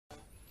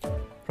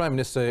Prime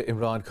Minister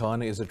Imran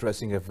Khan is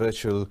addressing a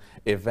virtual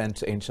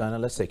event in China.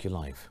 Let's take you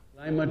live.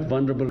 Climate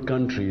vulnerable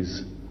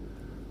countries,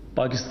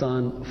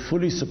 Pakistan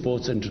fully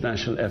supports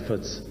international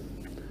efforts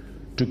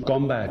to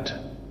combat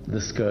the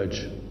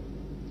scourge.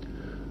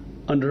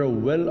 Under a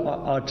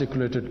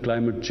well-articulated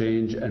climate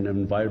change and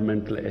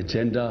environmental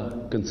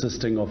agenda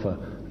consisting of a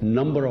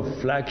number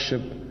of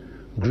flagship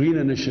green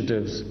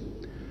initiatives,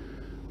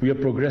 we are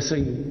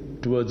progressing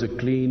towards a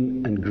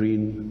clean and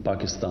green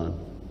Pakistan.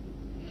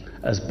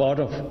 As part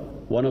of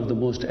one of the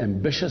most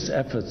ambitious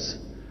efforts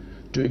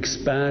to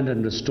expand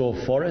and restore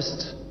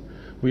forests,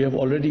 we have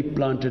already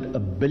planted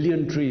 1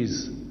 billion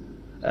trees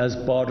as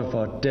part of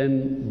our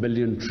 10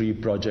 billion tree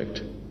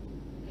project.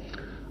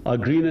 Our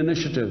green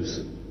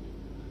initiatives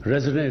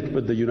resonate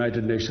with the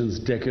United Nations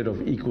Decade of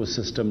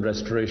Ecosystem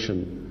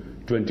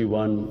Restoration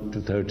 21 to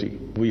 30.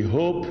 We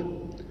hope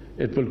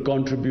it will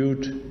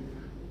contribute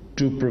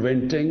to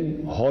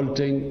preventing,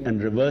 halting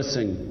and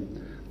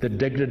reversing the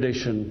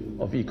degradation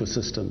of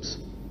ecosystems.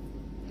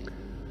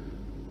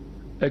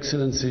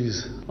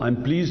 Excellencies,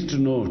 I'm pleased to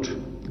note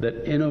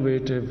that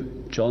innovative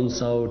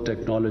Juncao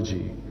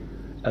technology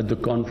at the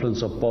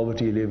Conference of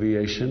Poverty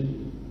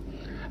Alleviation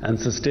and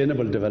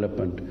Sustainable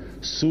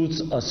Development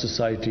suits our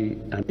society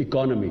and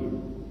economy.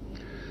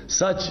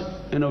 Such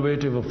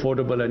innovative,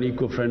 affordable and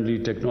eco-friendly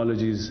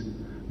technologies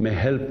may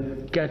help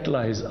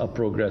catalyze our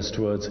progress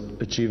towards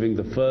achieving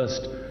the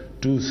first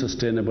 2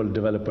 Sustainable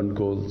Development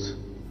Goals: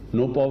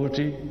 no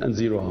poverty and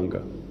zero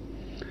hunger.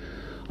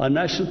 Our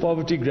National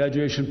Poverty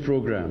Graduation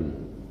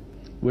Program,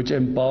 which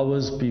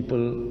empowers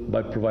people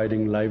by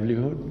providing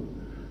livelihood,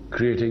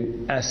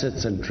 creating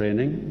assets and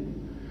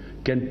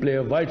training, can play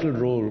a vital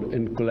role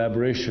in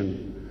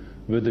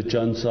collaboration with the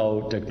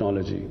Juncao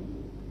technology.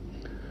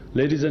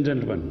 Ladies and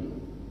gentlemen,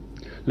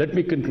 let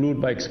me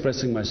conclude by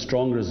expressing my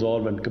strong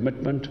resolve and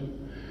commitment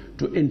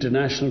to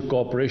international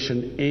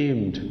cooperation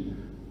aimed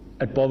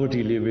at poverty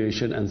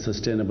alleviation and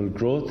sustainable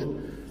growth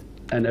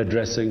and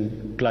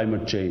addressing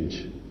climate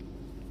change.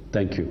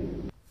 Thank you.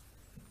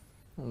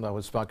 That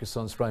was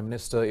Pakistan's Prime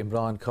Minister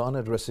Imran Khan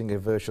addressing a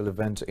virtual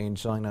event in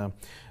China,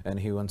 and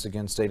he once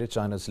again stated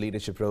China's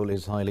leadership role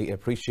is highly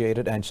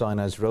appreciated and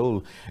China's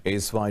role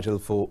is vital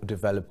for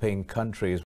developing countries.